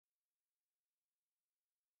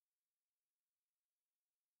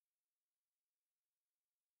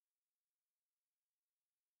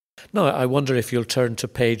Now, I wonder if you'll turn to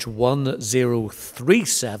page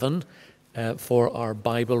 1037 for our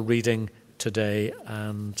Bible reading today,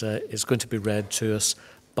 and is going to be read to us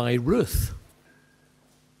by Ruth.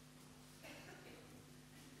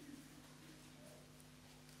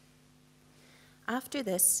 After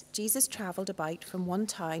this, Jesus travelled about from one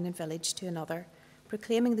town and village to another,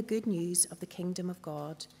 proclaiming the good news of the kingdom of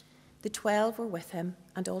God. The 12 were with him,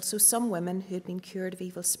 and also some women who had been cured of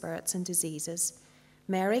evil spirits and diseases.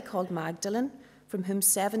 Mary, called Magdalene, from whom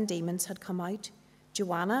 7 demons had come out,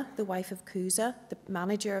 Joanna, the wife of Chuza, the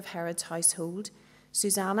manager of Herod's household,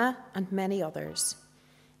 Susanna, and many others.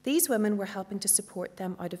 These women were helping to support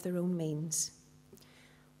them out of their own means.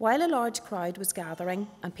 While a large crowd was gathering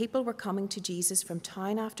and people were coming to Jesus from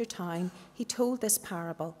town after town, he told this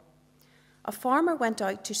parable. A farmer went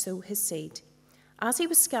out to sow his seed. As he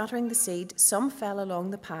was scattering the seed, some fell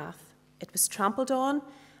along the path. It was trampled on,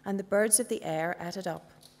 and the birds of the air ate it up.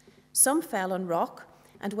 Some fell on rock,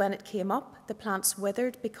 and when it came up, the plants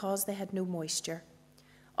withered because they had no moisture.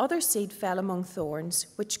 Other seed fell among thorns,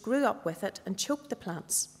 which grew up with it and choked the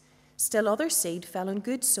plants. Still other seed fell on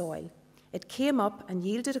good soil. It came up and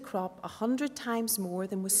yielded a crop 100 times more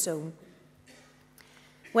than was sown.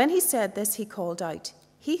 When he said this, he called out,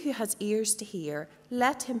 "He who has ears to hear,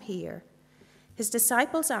 let him hear." His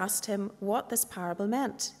disciples asked him what this parable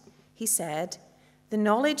meant. He said, "The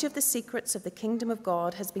knowledge of the secrets of the kingdom of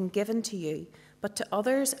God has been given to you, but to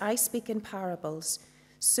others I speak in parables,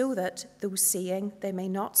 so that, though seeing, they may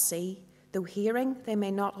not see, though hearing, they may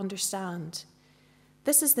not understand."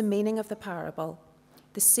 This is the meaning of the parable.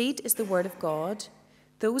 The seed is the word of God.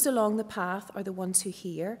 Those along the path are the ones who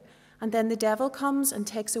hear, and then the devil comes and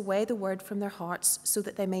takes away the word from their hearts so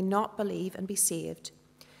that they may not believe and be saved.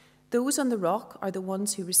 Those on the rock are the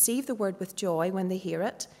ones who receive the word with joy when they hear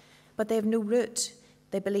it, but they have no root.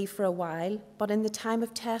 They believe for a while, but in the time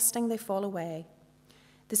of testing they fall away.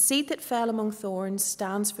 The seed that fell among thorns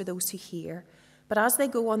stands for those who hear, but as they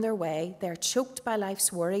go on their way, they are choked by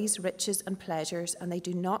life's worries, riches, and pleasures, and they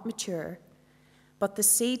do not mature. But the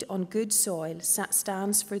seed on good soil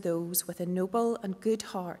stands for those with a noble and good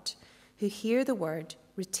heart who hear the word,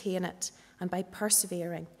 retain it, and by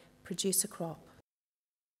persevering, produce a crop.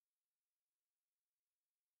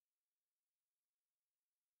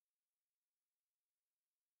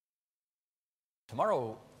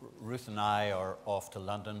 Tomorrow, Ruth and I are off to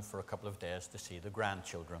London for a couple of days to see the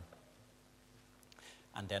grandchildren.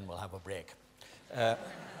 And then we'll have a break.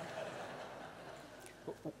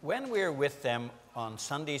 When we're with them on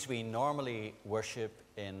Sundays, we normally worship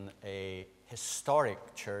in a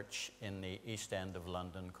historic church in the East End of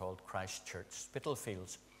London called Christ Church,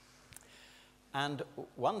 Spitalfields. And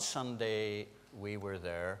one Sunday we were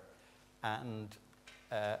there, and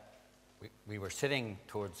we were sitting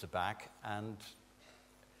towards the back, and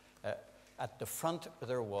at the front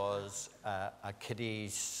there was a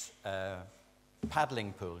kiddie's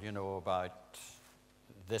paddling pool, you know, about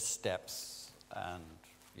this depth. And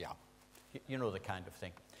yeah, you know the kind of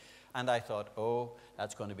thing. And I thought, oh,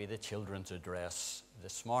 that's going to be the children's address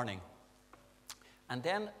this morning. And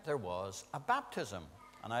then there was a baptism.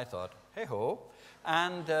 And I thought, hey ho.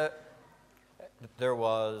 And there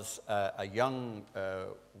was a young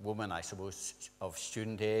woman, I suppose, of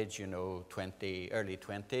student age, you know, early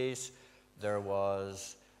 20s. There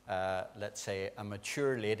was, let's say, a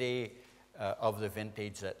mature lady of the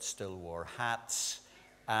vintage that still wore hats.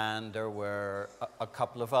 And there were a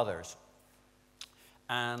couple of others.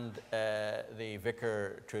 And the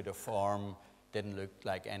vicar, true to form, didn't look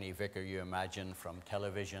like any vicar you imagine from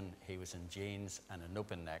television. He was in jeans and an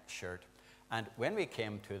open-neck shirt. And when we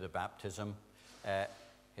came to the baptism,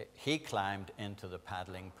 he climbed into the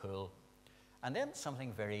paddling pool. And then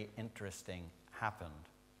something very interesting happened.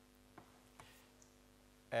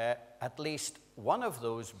 At least one of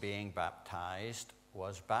those being baptized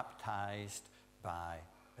was baptized by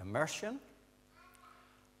immersion,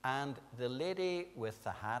 and the lady with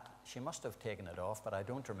the hat, she must have taken it off, but I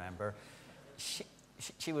don't remember.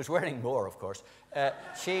 She was wearing more, of course.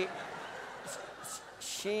 She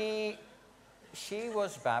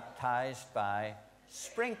was baptized by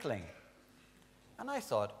sprinkling, and I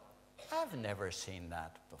thought, I've never seen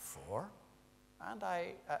that before, and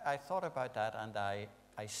I thought about that, and I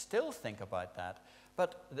still think about that.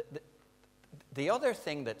 But the other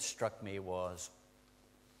thing that struck me was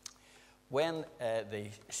when the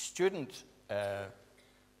student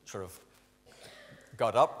sort of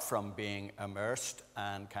got up from being immersed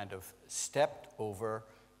and kind of stepped over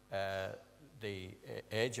the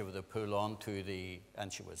edge of the pool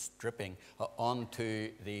and she was dripping,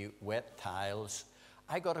 onto the wet tiles,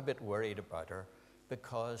 I got a bit worried about her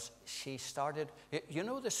because she started, you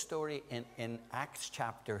know the story in Acts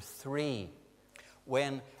chapter 3,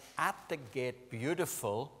 when at the gate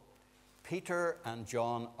beautiful, Peter and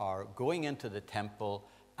John are going into the temple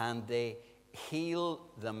and they heal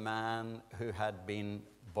the man who had been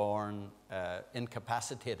born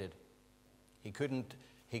incapacitated. He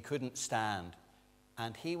couldn't stand,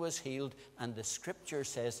 and he was healed, and the scripture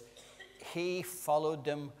says he followed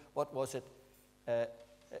them, what was it,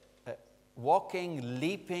 walking,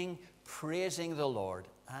 leaping, praising the Lord.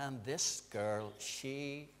 And this girl,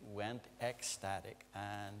 she went ecstatic,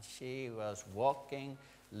 and she was walking,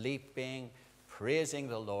 leaping, praising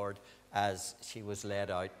the Lord as she was led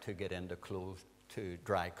out to get into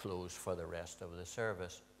dry clothes for the rest of the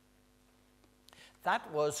service. That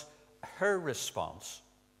was her response.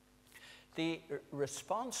 The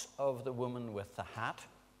response of the woman with the hat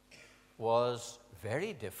was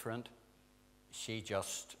very different. She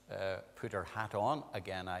just put her hat on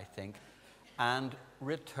again, I think, and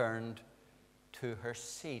returned to her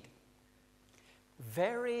seat.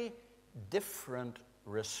 Very different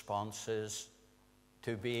responses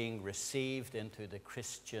to being received into the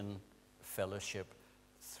Christian fellowship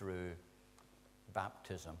through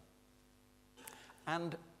baptism.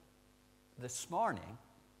 And this morning,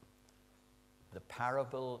 the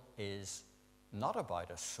parable is not about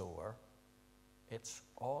a sower, it's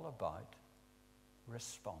all about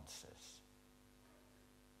responses.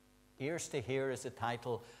 Ears to hear is the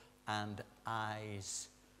title, and eyes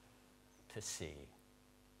to see.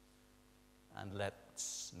 And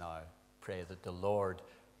let's now pray that the Lord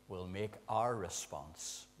will make our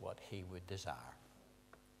response what he would desire.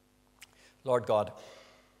 Lord God,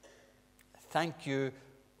 thank you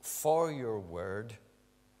for your word.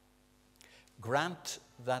 Grant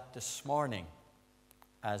that this morning,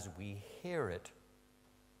 as we hear it,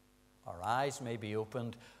 our eyes may be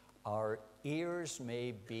opened, our ears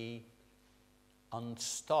may be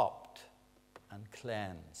unstopped and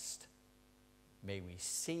cleansed. May we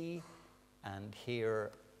see and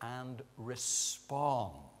hear and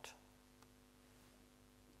respond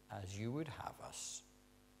as you would have us.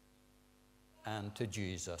 And to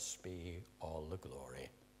Jesus be all the glory.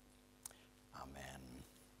 Amen.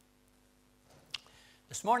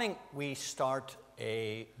 This morning we start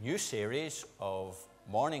a new series of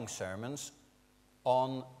morning sermons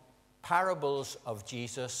on parables of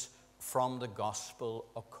Jesus from the Gospel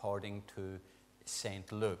according to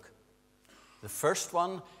St. Luke. The first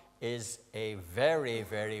one is a very,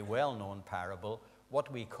 very well-known parable,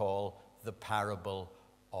 what we call the parable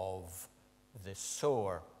of the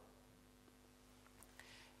sower.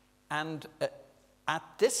 And at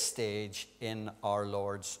this stage in our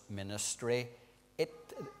Lord's ministry,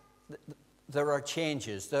 there are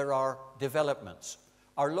changes, there are developments.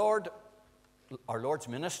 Our Lord's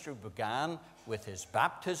ministry began with his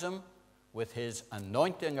baptism, with his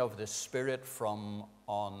anointing of the Spirit from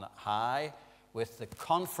on high, with the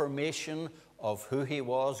confirmation of who he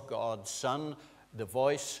was, God's Son, the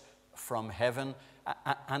voice from heaven.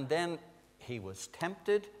 And then he was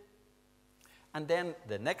tempted. And then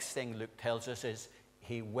the next thing Luke tells us is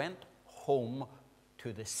he went home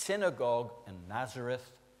to the synagogue in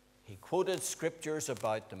Nazareth. He quoted scriptures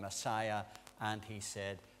about the Messiah, and he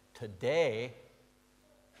said, "Today,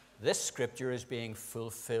 this scripture is being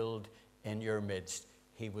fulfilled in your midst."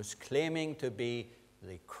 He was claiming to be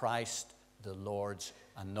the Christ, the Lord's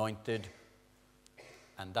anointed,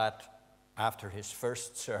 and that after his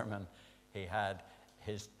first sermon, he had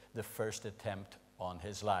the first attempt on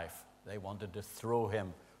his life. They wanted to throw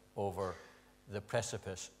him over the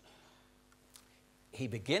precipice. He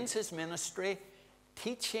begins his ministry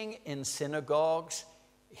teaching in synagogues,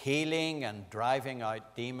 healing and driving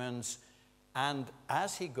out demons, and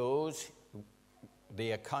as he goes,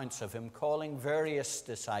 the accounts of him calling various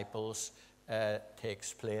disciples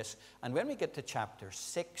takes place. And when we get to chapter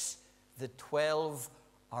 6, the 12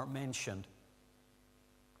 are mentioned.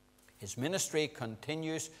 His ministry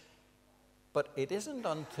continues, but it isn't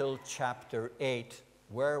until chapter 8,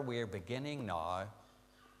 where we're beginning now,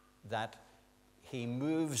 that he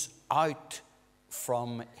moves out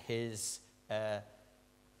from his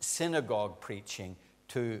synagogue preaching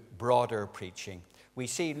to broader preaching. We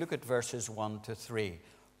see, look at verses 1 to 3.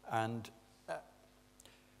 And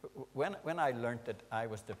when I learned that I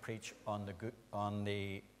was to preach on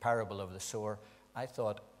the parable of the sower, I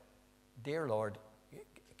thought, dear Lord,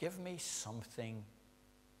 give me something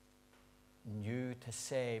new to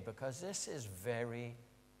say, because this is very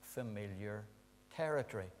familiar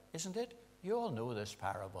territory, isn't it? You all know this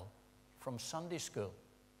parable from Sunday school.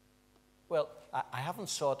 Well, I haven't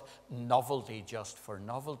sought novelty just for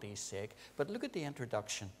novelty's sake, but look at the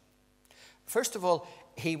introduction. First of all,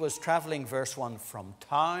 he was traveling, verse 1, from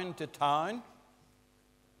town to town,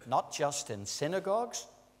 not just in synagogues.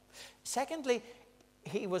 Secondly,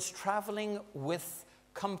 he was traveling with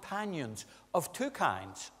companions of two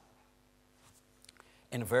kinds.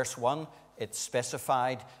 In verse 1, it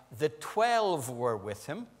specified the 12 were with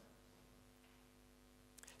him.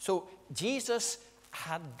 So Jesus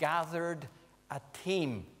had gathered a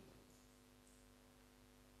team.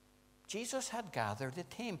 Jesus had gathered a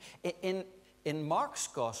team. In Mark's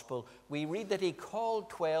gospel, we read that he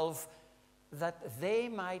called 12 that they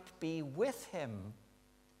might be with him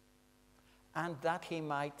and that he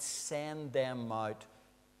might send them out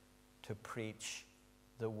to preach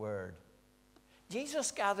the word.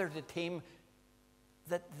 Jesus gathered a team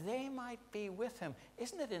that they might be with him.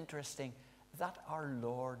 Isn't it interesting that our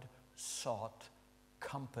Lord sought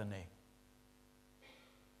company?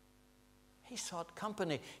 He sought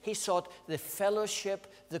company. He sought the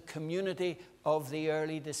fellowship, the community of the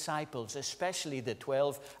early disciples, especially the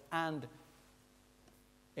 12, and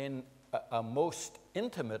in a most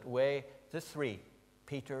intimate way, the three,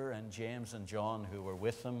 Peter and James and John, who were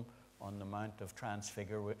with him on the Mount of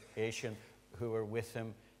Transfiguration, who were with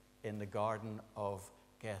him in the Garden of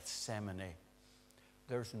Gethsemane.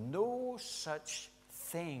 There's no such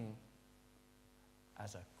thing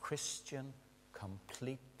as a Christian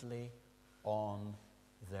completely on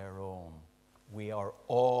their own. We are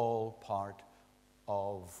all part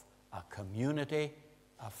of a community,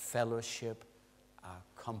 a fellowship,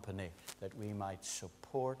 a company, that we might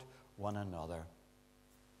support one another.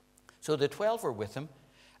 So the 12 were with him,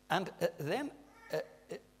 and then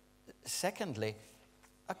secondly,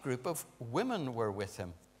 a group of women were with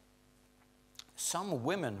him. Some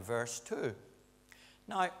women, verse 2.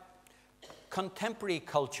 Now, contemporary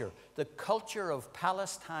culture, the culture of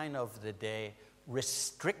Palestine of the day,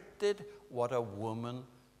 restricted what a woman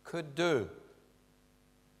could do.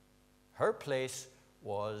 Her place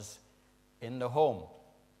was in the home.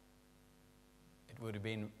 It would have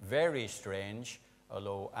been very strange,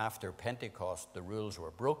 although after Pentecost the rules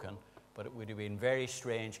were broken, but it would have been very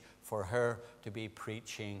strange for her to be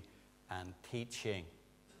preaching and teaching.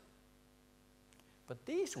 But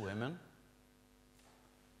these women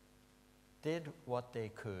did what they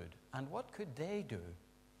could. And what could they do?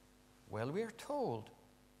 Well, we're told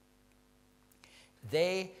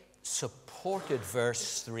they supported,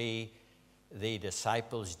 verse 3, the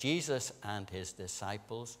disciples, Jesus and his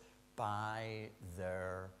disciples, by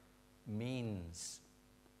their means.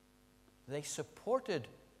 They supported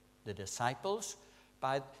the disciples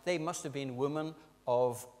by, they must have been women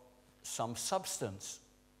of some substance.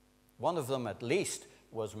 One of them, at least,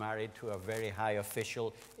 was married to a very high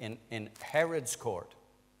official in Herod's court.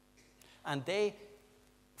 And they,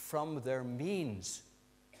 from their means,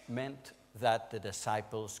 meant that the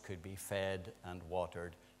disciples could be fed and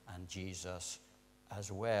watered, and Jesus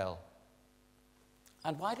as well.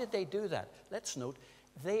 And why did they do that? Let's note,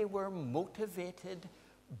 they were motivated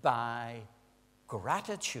by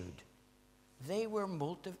gratitude. They were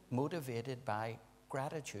motivated by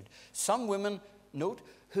gratitude. Some women, note,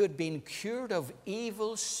 who had been cured of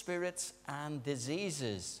evil spirits and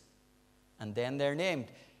diseases. And then they're named.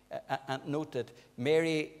 And note that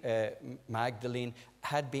Mary Magdalene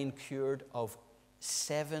had been cured of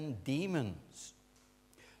 7 demons.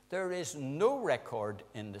 There is no record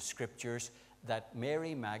in the scriptures that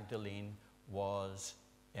Mary Magdalene was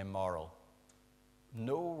immoral.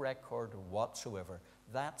 No record whatsoever.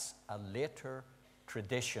 That's a later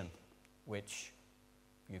tradition which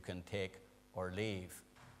you can take or leave.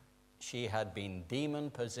 She had been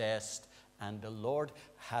demon-possessed, and the Lord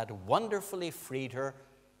had wonderfully freed her,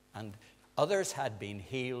 and others had been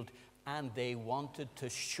healed, and they wanted to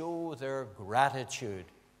show their gratitude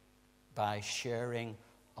by sharing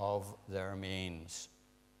of their means.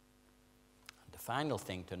 And the final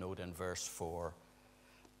thing to note in verse 4,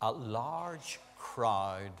 a large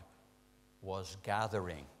crowd was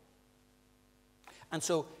gathering. And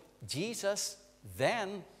so Jesus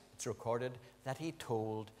then, it's recorded, that he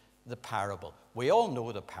told the parable. We all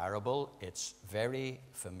know the parable. It's very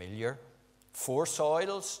familiar. 4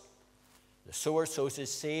 soils. The sower sows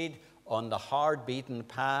his seed on the hard-beaten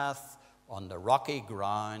path, on the rocky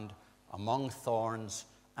ground, among thorns,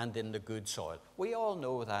 and in the good soil. We all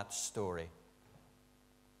know that story.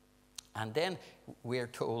 And then we're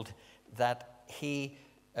told that he,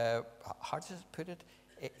 how does it put it?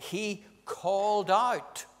 He called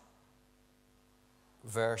out.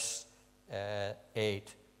 Verse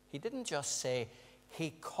 8. He didn't just say, he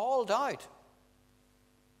called out.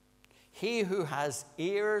 He who has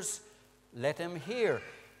ears, let him hear.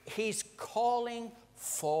 He's calling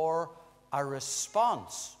for a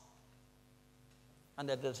response. And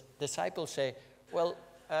the disciples say, well,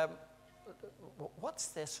 what's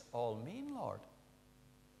this all mean, Lord?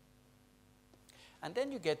 And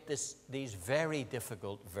then you get these very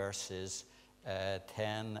difficult verses,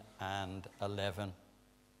 10 and 11.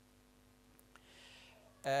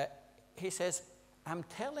 He says, I'm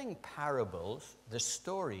telling parables, the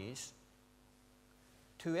stories,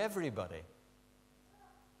 to everybody.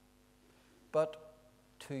 But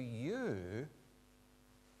to you,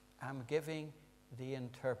 I'm giving the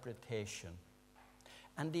interpretation.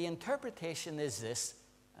 And the interpretation is this,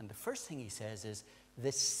 and the first thing he says is,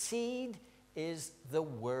 the seed is the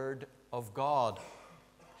word of God.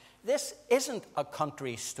 This isn't a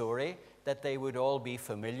country story that they would all be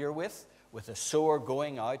familiar with a sower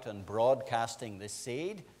going out and broadcasting the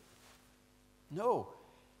seed. No,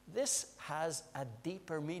 this has a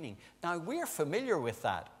deeper meaning. Now, we're familiar with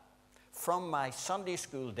that. From my Sunday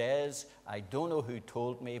school days, I don't know who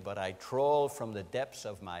told me, but I trawl from the depths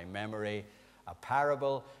of my memory. A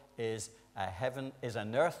parable is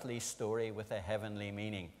an earthly story with a heavenly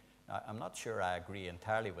meaning. Now, I'm not sure I agree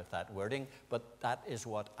entirely with that wording, but that is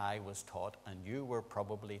what I was taught, and you were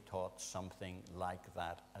probably taught something like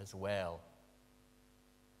that as well.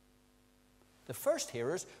 The first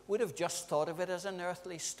hearers would have just thought of it as an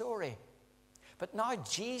earthly story. But now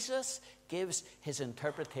Jesus gives his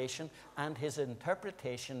interpretation, and his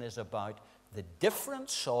interpretation is about the different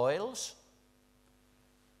soils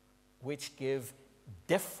which give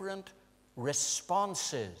different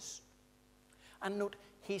responses. And note,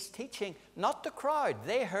 he's teaching not the crowd.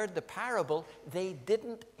 They heard the parable. They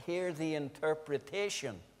didn't hear the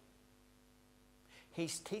interpretation.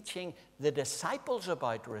 He's teaching the disciples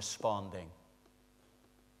about responding.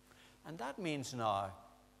 And that means now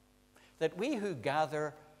that we who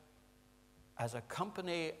gather as a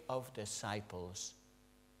company of disciples,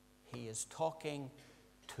 he is talking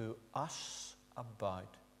to us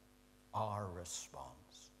about our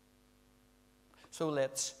response. So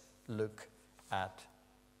let's look at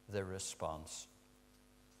the response.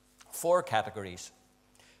 4 categories.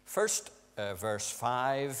 First, verse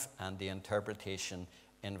 5 and the interpretation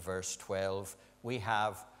in verse 12. We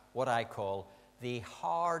have what I call the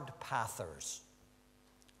hard pathers.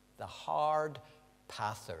 The hard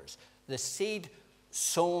pathers. The seed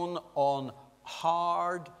sown on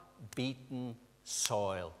hard, beaten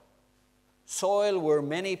soil. Soil where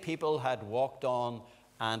many people had walked on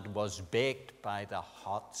and was baked by the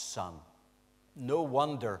hot sun. No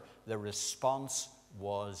wonder the response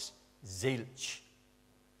was zilch.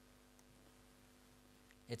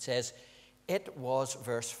 It says, it was,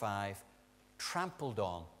 verse 5, trampled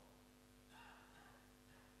on,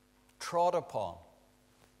 trod upon.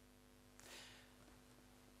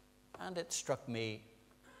 And it struck me,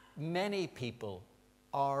 many people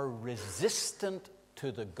are resistant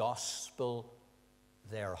to the gospel.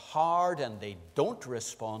 They're hard and they don't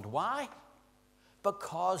respond. Why?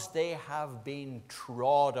 Because they have been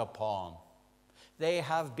trod upon. They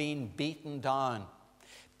have been beaten down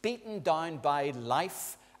by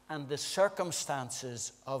life and the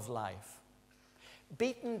circumstances of life.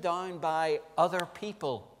 Beaten down by other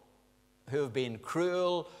people who have been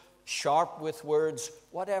cruel, sharp with words,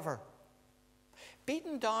 whatever.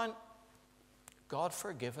 Beaten down, God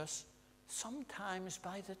forgive us, sometimes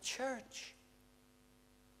by the church.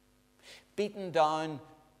 Beaten down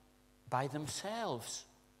by themselves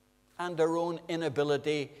and their own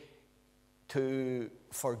inability to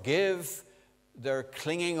forgive. They're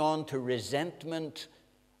clinging on to resentment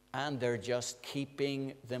and they're just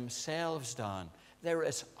keeping themselves down. They're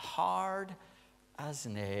as hard as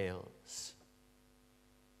nails.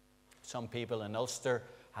 Some people in Ulster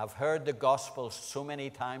have heard the gospel so many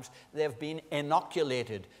times, they've been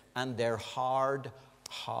inoculated, and they're hard,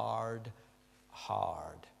 hard,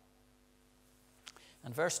 hard.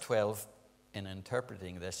 And verse 12, in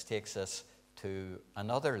interpreting this, takes us to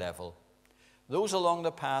another level. Those along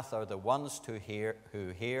the path are the ones who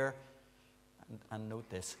hear, and note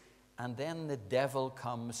this, and then the devil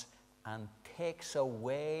comes and takes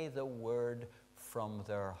away the word from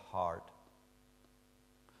their heart.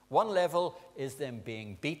 One level is them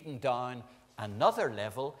being beaten down. Another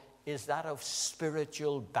level is that of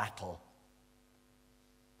spiritual battle.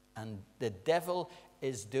 And the devil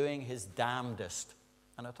is doing his damnedest.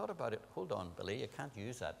 And I thought about it, hold on, Billy, you can't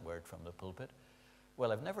use that word from the pulpit.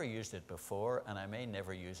 Well, I've never used it before, and I may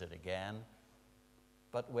never use it again.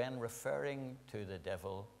 But when referring to the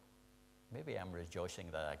devil, maybe I'm rejoicing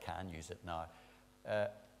that I can use it now.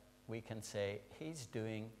 We can say he's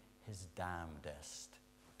doing his damnedest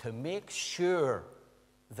to make sure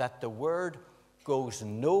that the word goes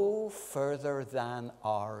no further than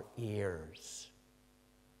our ears.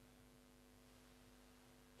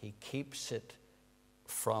 He keeps it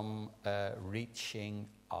from reaching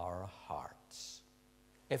our hearts.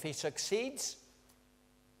 If he succeeds,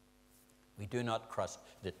 we do not trust,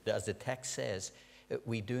 as the text says,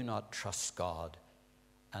 we do not trust God,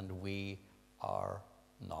 and we are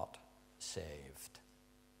not saved.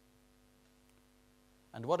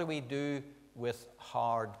 And what do we do with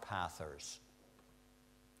hard pathers?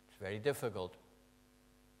 It's very difficult.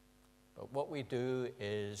 But what we do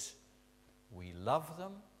is we love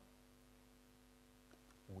them,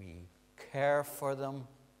 we care for them,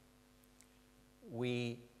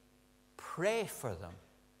 we pray for them,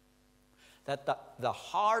 that the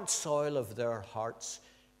hard soil of their hearts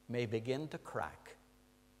may begin to crack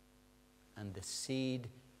and the seed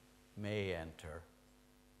may enter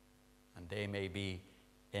and they may be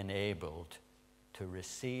enabled to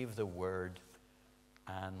receive the word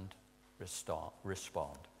and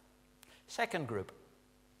respond. Second group,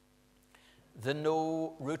 the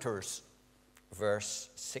no-rooters, verse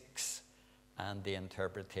 6, and the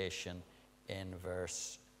interpretation in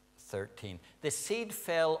verse 13. The seed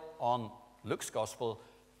fell on, Luke's gospel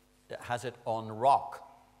has it on rock.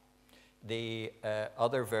 The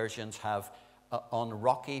other versions have on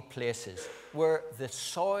rocky places, where the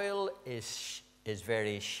soil is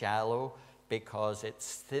very shallow because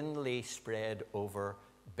it's thinly spread over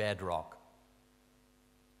bedrock.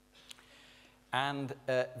 And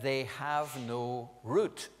they have no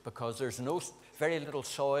root because there's very little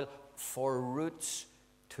soil for roots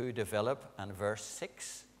to develop. And verse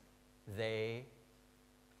 6, they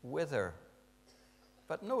wither.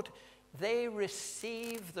 But note, they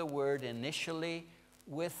receive the word initially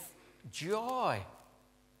with joy.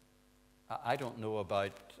 I don't know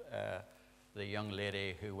about the young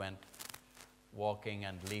lady who went walking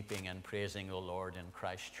and leaping and praising the Lord in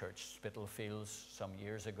Christ Church, Spitalfields, some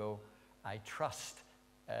years ago. I trust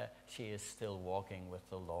she is still walking with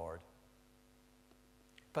the Lord.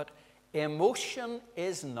 But emotion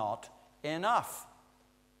is not enough.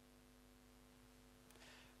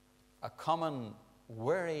 A common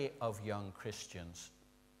worry of young Christians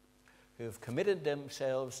who've committed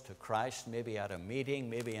themselves to Christ, maybe at a meeting,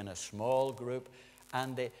 maybe in a small group,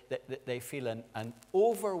 and they feel an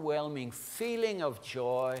overwhelming feeling of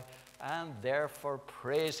joy and therefore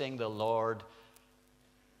praising the Lord.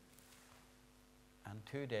 And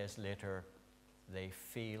 2 days later, they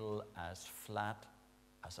feel as flat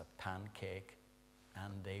as a pancake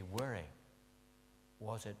and they worry.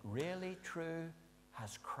 Was it really true?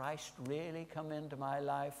 Has Christ really come into my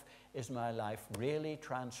life? Is my life really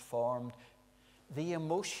transformed? The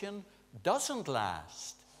emotion doesn't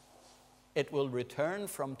last. It will return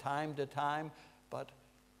from time to time, but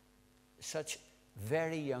such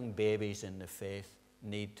very young babies in the faith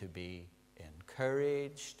need to be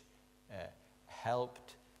encouraged,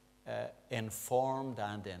 helped, informed,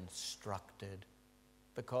 and instructed.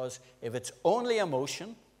 Because if it's only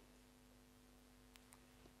emotion,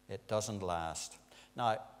 it doesn't last.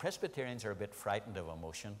 Now, Presbyterians are a bit frightened of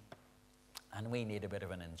emotion, and we need a bit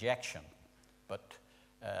of an injection. But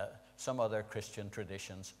some other Christian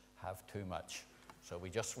traditions have too much. So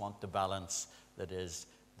we just want the balance that is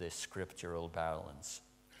the scriptural balance.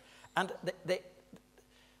 And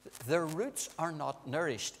their roots are not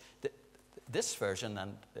nourished. This version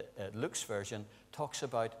and Luke's version talks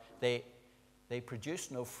about they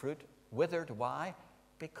produced no fruit, withered. Why?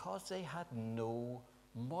 Because they had no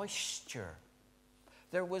moisture.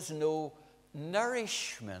 There was no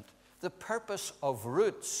nourishment. The purpose of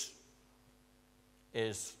roots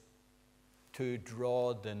is to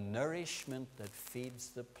draw the nourishment that feeds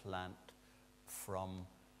the plant from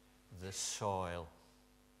the soil.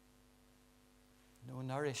 No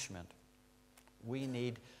nourishment. We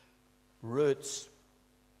need roots.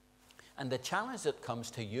 And the challenge that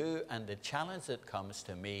comes to you and the challenge that comes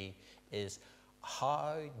to me is,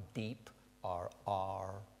 how deep are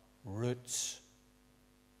our roots?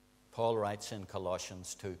 Paul writes in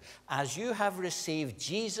Colossians 2, as you have received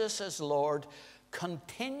Jesus as Lord,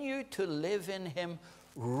 continue to live in him,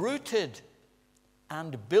 rooted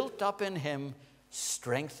and built up in him,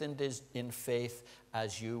 strengthened in faith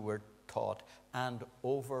as you were taught, and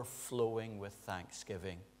overflowing with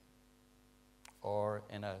thanksgiving. Or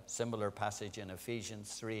in a similar passage in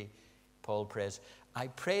Ephesians 3, Paul prays, I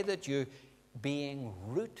pray that you, being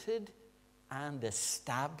rooted and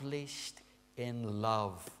established in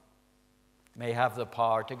love, may have the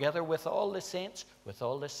power, together with all the saints,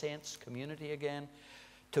 community again,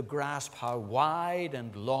 to grasp how wide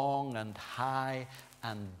and long and high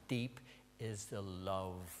and deep is the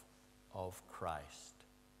love of Christ.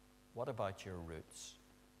 What about your roots?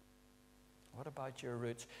 What about your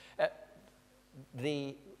roots?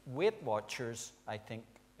 The Weight Watchers, I think,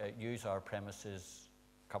 use our premises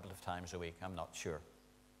a couple of times a week. I'm not sure.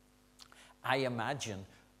 I imagine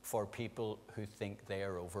for people who think they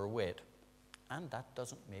are overweight, and that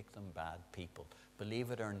doesn't make them bad people.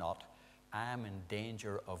 Believe it or not, I am in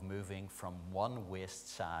danger of moving from one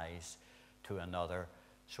waist size to another,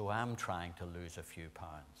 so I'm trying to lose a few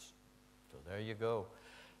pounds. So there you go.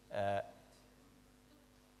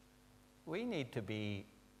 We need to be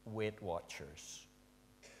Weight Watchers,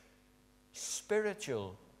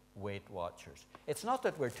 spiritual Weight Watchers. It's not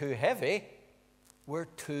that we're too heavy, we're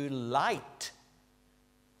too light.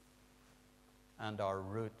 And our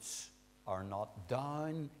roots are not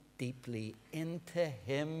down deeply into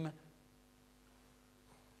Him,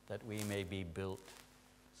 that we may be built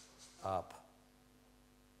up.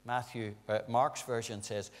 Mark's version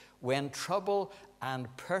says, when trouble and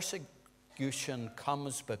persecution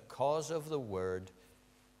comes because of the word,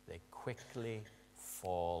 they quickly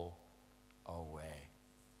fall away.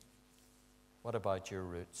 What about your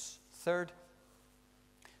roots? Third,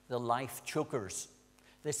 the life chokers.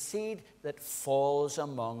 The seed that falls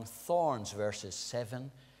among thorns, verses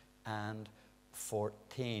 7 and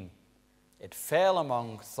 14. It fell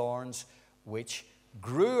among thorns which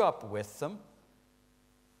grew up with them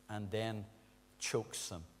and then chokes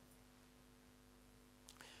them.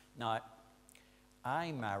 Now,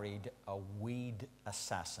 I married a weed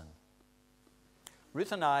assassin.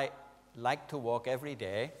 Ruth and I like to walk every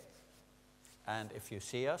day, and if you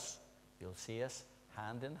see us, you'll see us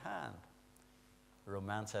hand in hand.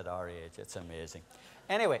 Romance at our age, it's amazing.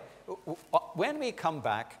 Anyway, when we come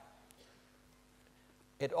back,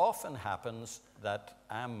 it often happens that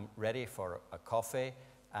I'm ready for a coffee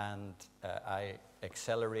and I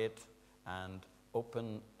accelerate and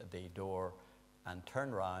open the door and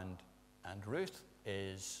turn round, and Ruth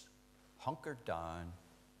is hunkered down,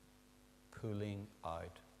 pulling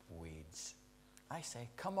out weeds. I say,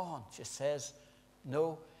 come on. She says,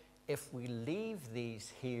 no, if we leave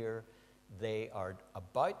these here, they are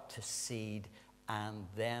about to seed, and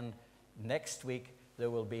then next week there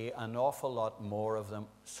will be an awful lot more of them.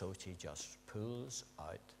 So she just pulls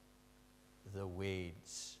out the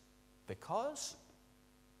weeds because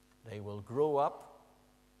they will grow up,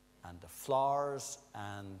 and the flowers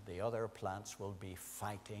and the other plants will be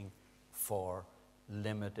fighting for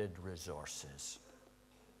limited resources.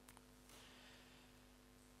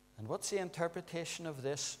 And what's the interpretation of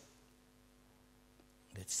this?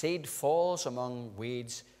 The seed falls among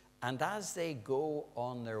weeds, and as they go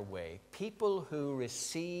on their way, people who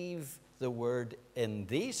receive the word in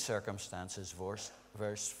these circumstances,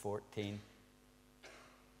 verse 14,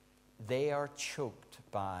 they are choked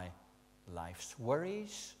by life's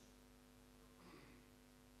worries,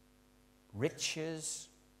 riches,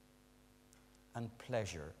 and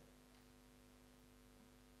pleasure.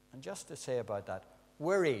 And just to say about that,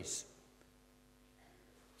 worries,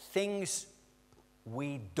 things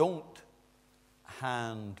we don't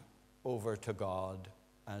hand over to God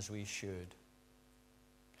as we should.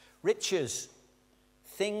 Riches,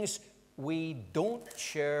 things we don't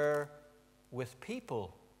share with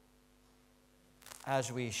people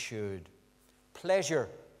as we should. Pleasure,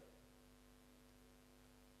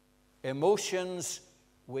 emotions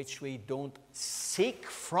which we don't seek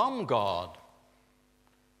from God,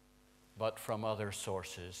 but from other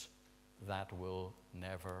sources that will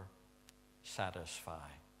never satisfy.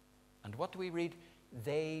 And what do we read?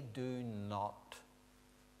 They do not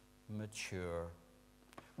mature.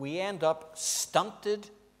 We end up stunted,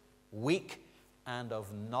 weak, and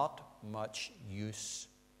of not much use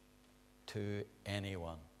to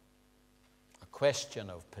anyone. A question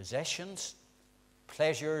of possessions,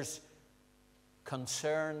 pleasures,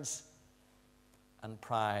 concerns, and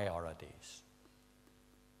priorities.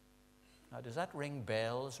 Now, does that ring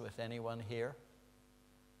bells with anyone here?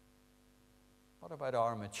 What about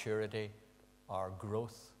our maturity, our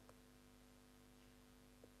growth?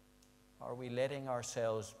 Are we letting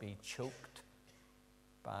ourselves be choked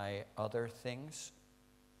by other things?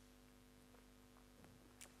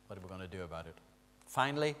 What are we going to do about it?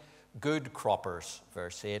 Finally, good croppers,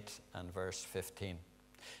 verse 8 and verse 15.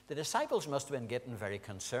 The disciples must have been getting very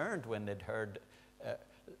concerned when they'd heard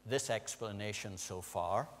this explanation so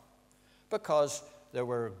far, because there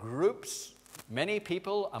were groups, many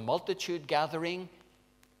people, a multitude gathering,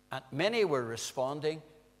 and many were responding,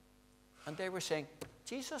 and they were saying,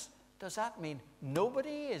 Jesus, does that mean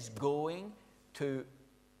nobody is going to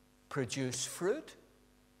produce fruit?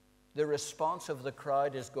 The response of the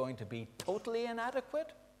crowd is going to be totally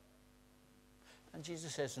inadequate? And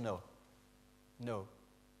Jesus says, no.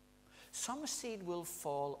 Some seed will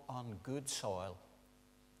fall on good soil,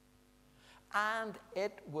 and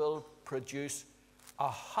it will produce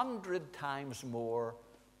 100 times more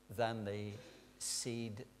than the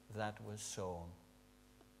seed that was sown.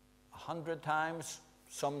 100 times,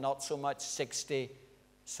 some not so much, 60,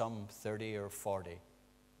 some 30 or 40.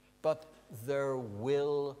 But there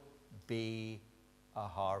will be a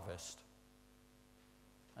harvest.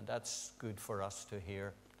 And that's good for us to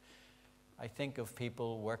hear. I think of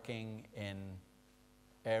people working in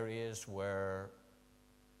areas where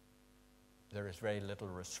there is very little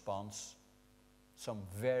response, some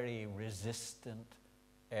very resistant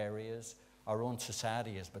areas. Our own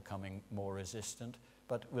society is becoming more resistant,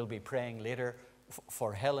 but we'll be praying later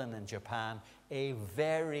for Helen in Japan, a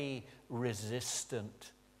very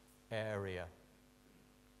resistant area.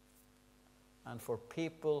 And for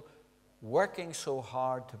people working so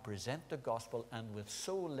hard to present the gospel and with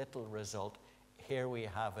so little result, here we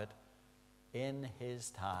have it. In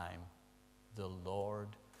his time, the Lord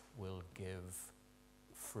will give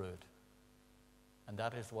fruit. And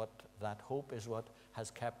that hope is what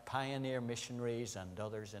has kept pioneer missionaries and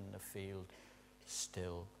others in the field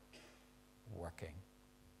still working.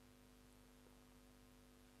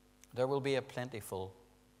 There will be a plentiful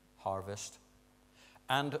harvest.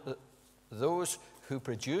 And those who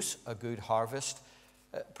produce a good harvest,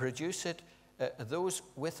 produce it, those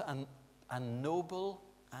with a noble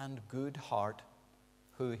and good heart,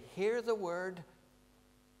 who hear the word,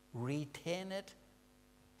 retain it,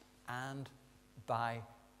 and by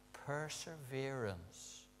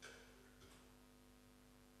perseverance.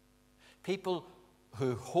 People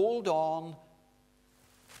who hold on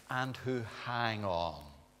and who hang on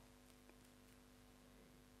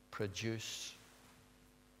produce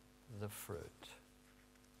the fruit.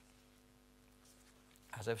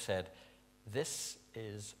 As I've said, this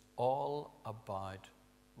is all about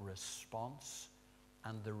response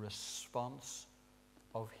and the response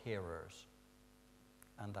of hearers.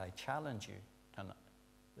 And I challenge you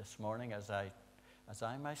this morning, as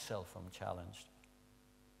I myself am challenged.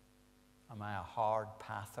 Am I a hard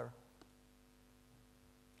pather,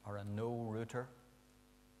 or a no-rooter,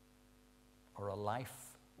 or a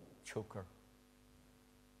life choker,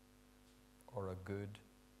 or a good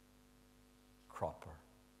cropper?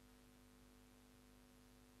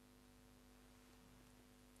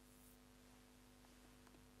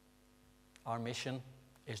 Our mission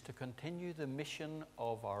is to continue the mission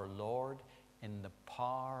of our Lord in the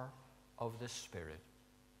power of the Spirit,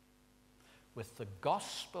 with the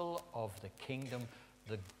gospel of the kingdom,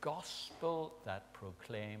 the gospel that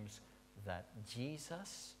proclaims that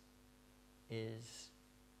Jesus is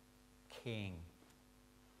King.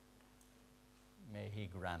 May he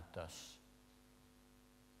grant us,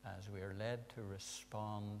 as we are led to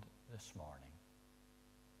respond this morning,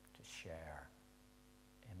 to share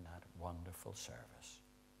in that wonderful service.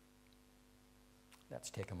 Let's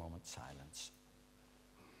take a moment's silence.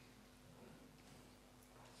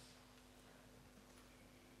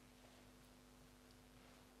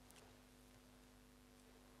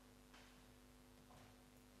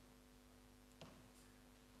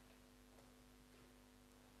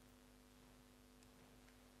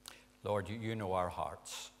 Lord, you know our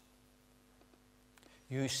hearts.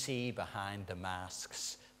 You see behind the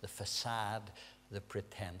masks, the facade, the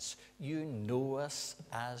pretense. You know us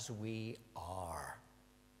as we are.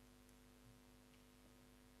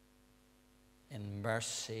 In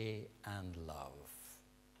mercy and love.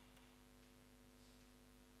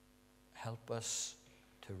 Help us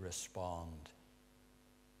to respond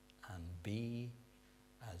and be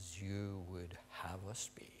as you would have us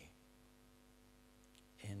be.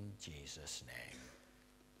 In Jesus' name,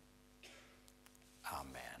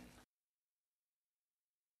 amen.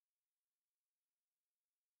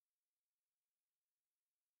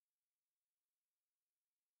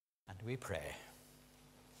 And we pray.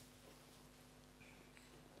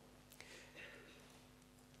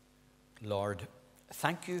 Lord,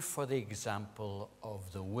 thank you for the example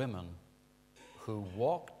of the women who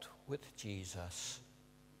walked with Jesus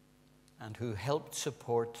and who helped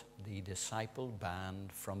support the disciple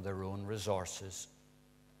band from their own resources.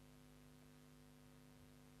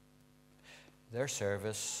 Their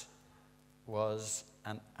service was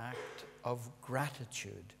an act of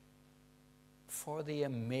gratitude for the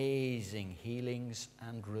amazing healings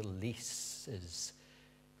and releases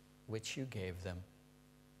which you gave them.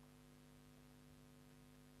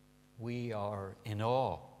 We are in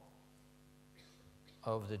awe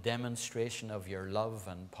of the demonstration of your love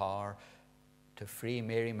and power to free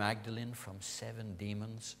Mary Magdalene from 7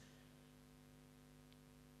 demons.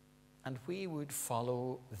 And we would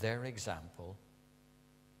follow their example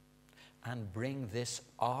and bring this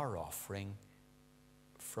our offering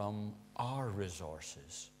from our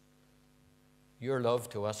resources. Your love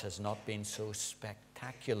to us has not been so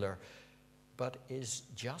spectacular, but is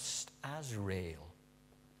just as real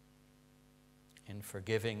in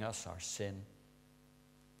forgiving us our sin,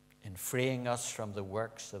 in freeing us from the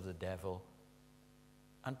works of the devil,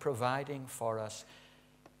 and providing for us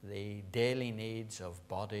the daily needs of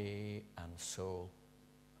body and soul,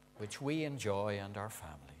 which we enjoy and our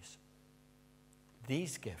families.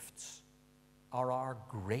 These gifts are our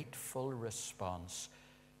grateful response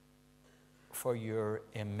for your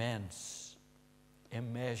immense,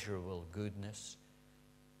 immeasurable goodness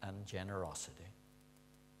and generosity.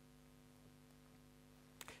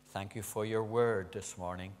 Thank you for your word this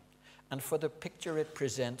morning and for the picture it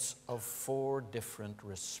presents of 4 different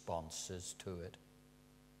responses to it.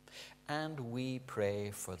 And we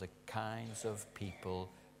pray for the kinds of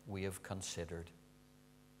people we have considered.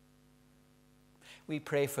 We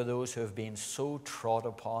pray for those who have been so trod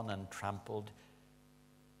upon and trampled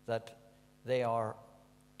that they are,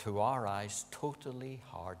 to our eyes, totally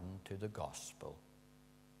hardened to the gospel.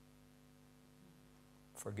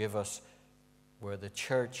 Forgive us where the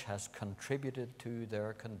church has contributed to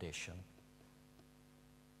their condition.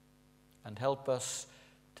 And help us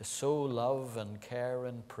to so love and care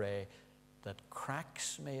and pray that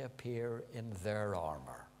cracks may appear in their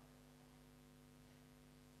armor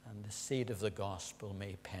and the seed of the gospel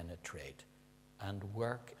may penetrate and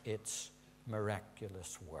work its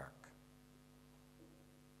miraculous work.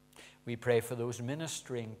 We pray for those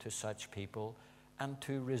ministering to such people and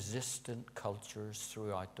to resistant cultures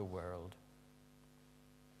throughout the world.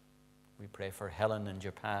 We pray for Helen in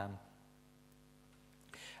Japan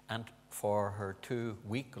and for her 2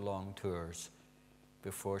 week-long tours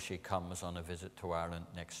before she comes on a visit to Ireland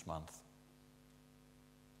next month.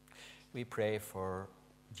 We pray for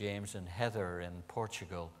James and Heather in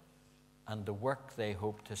Portugal and the work they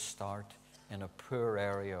hope to start in a poor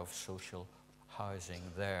area of social housing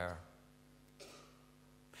there.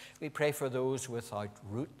 We pray for those without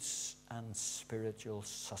roots and spiritual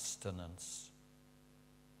sustenance.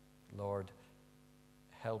 Lord,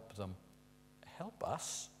 help them, help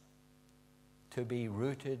us to be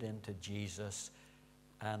rooted into Jesus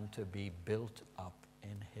and to be built up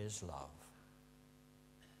in his love.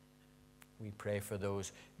 We pray for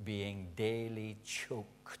those being daily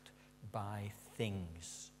choked by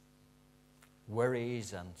things,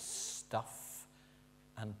 worries and stuff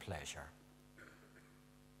and pleasure.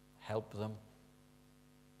 Help them,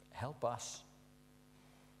 help us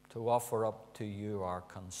to offer up to you our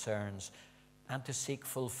concerns and to seek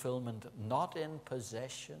fulfillment not in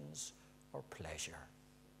possessions or pleasure,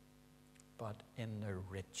 but in the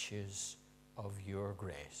riches of your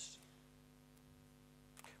grace.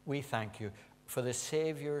 We thank you for the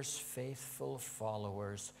Savior's faithful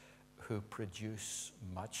followers who produce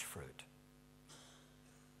much fruit.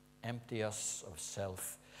 Empty us of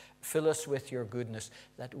self. Fill us with your goodness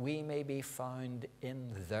that we may be found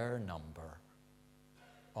in their number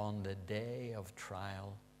on the day of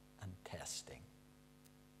trial and testing.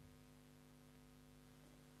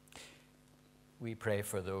 We pray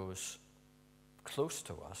for those close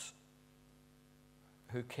to us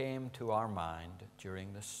who came to our mind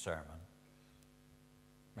during this sermon,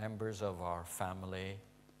 members of our family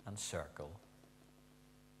and circle.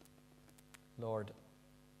 Lord,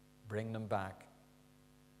 bring them back.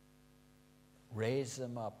 Raise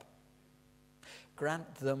them up.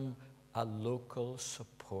 Grant them a local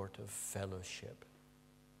supportive fellowship.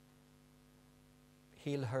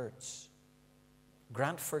 Heal hurts.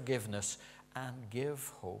 Grant forgiveness and give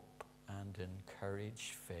hope and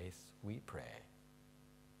encourage faith, we pray.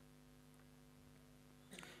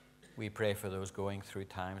 We pray for those going through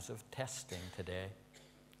times of testing today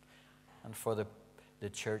and for the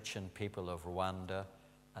church and people of Rwanda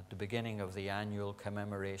at the beginning of the annual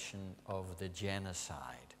commemoration of the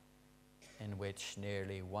genocide in which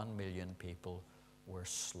nearly 1 million people were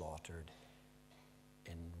slaughtered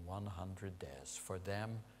in 100 days. For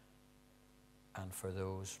them and for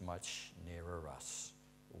those much nearer us,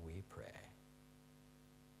 we pray.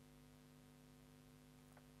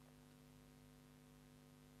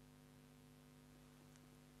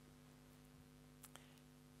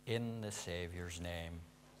 In the Savior's name,